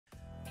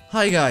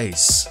Hi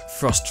guys,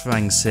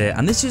 FrostFangs here,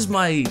 and this is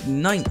my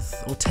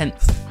 9th or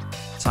 10th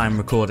time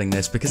recording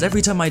this because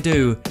every time I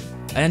do,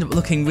 I end up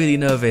looking really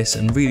nervous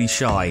and really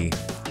shy.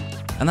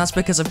 And that's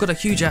because I've got a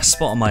huge ass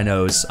spot on my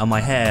nose and my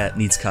hair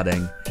needs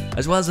cutting,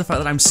 as well as the fact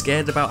that I'm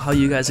scared about how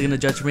you guys are going to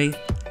judge me.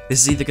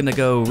 This is either going to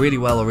go really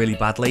well or really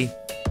badly,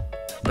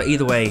 but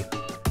either way,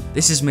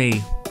 this is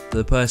me,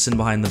 the person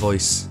behind the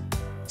voice,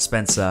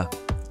 Spencer.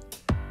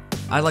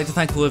 I'd like to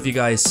thank all of you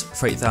guys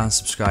for 8,000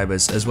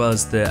 subscribers, as well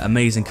as the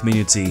amazing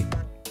community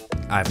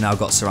I've now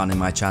got surrounding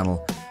my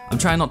channel. I'm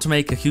trying not to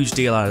make a huge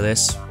deal out of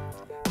this,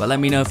 but let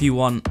me know if you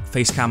want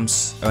face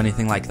cams or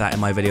anything like that in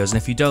my videos, and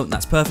if you don't,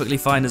 that's perfectly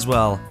fine as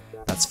well.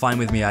 That's fine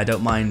with me, I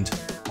don't mind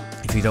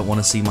if you don't want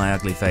to see my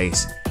ugly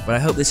face. But I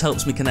hope this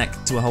helps me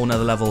connect to a whole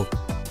nother level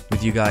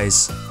with you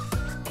guys.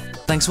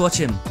 Thanks for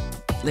watching.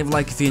 Leave a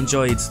like if you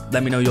enjoyed,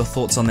 let me know your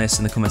thoughts on this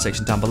in the comment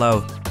section down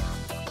below.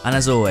 And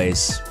as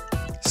always,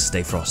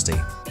 stay frosty.